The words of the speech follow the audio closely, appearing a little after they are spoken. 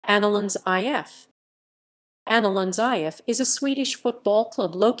Annelunds IF. Annelunds IF is a Swedish football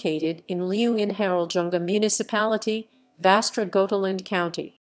club located in Ljung in Herrljunga Municipality, Västra Götaland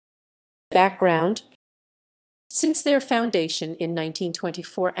County. Background: since their foundation in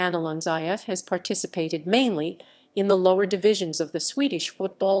 1924, Annelunds IF has participated mainly in the lower divisions of the Swedish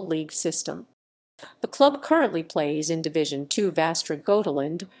football league system. The club currently plays in Division 2 Västra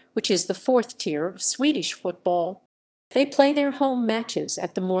Götaland, which is the fourth tier of Swedish football. They play their home matches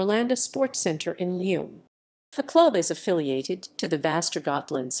at the Morlanda Sports Center in Ljung. The club is affiliated to the Västra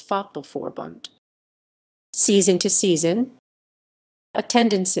Götalands Fotbollförbund. Season to season.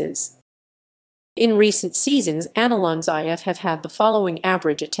 Attendances. In recent seasons, Annelunds IF have had the following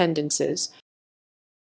average attendances: